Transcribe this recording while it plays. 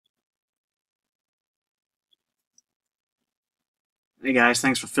Hey guys,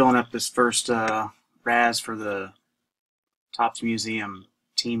 thanks for filling up this first Raz for the Topps Museum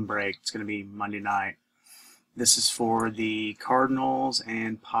team break. It's going to be Monday night. This is for the Cardinals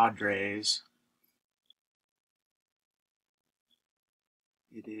and Padres.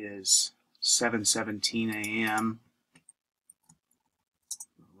 It is 7:17 a.m.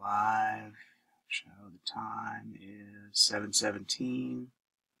 live. Show the time is 7:17.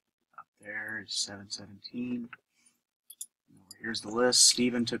 Up there is 7:17. Here's the list.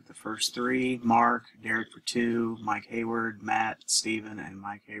 Steven took the first three. Mark, Derek for two. Mike Hayward, Matt, Steven, and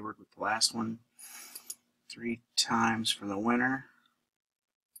Mike Hayward with the last one. 3 times for the winner.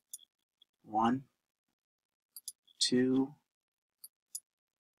 1, 2,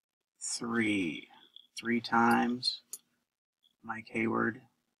 3. 3 times. Mike Hayward.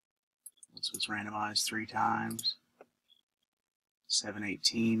 This was randomized 3 times.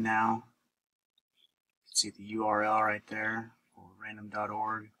 7:18 now. You can see the URL right there.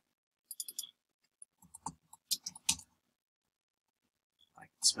 Random.org. I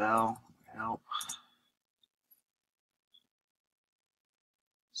can spell, help.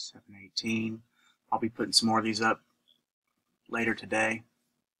 7:18. I'll be putting some more of these up later today.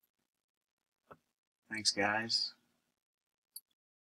 Thanks, guys.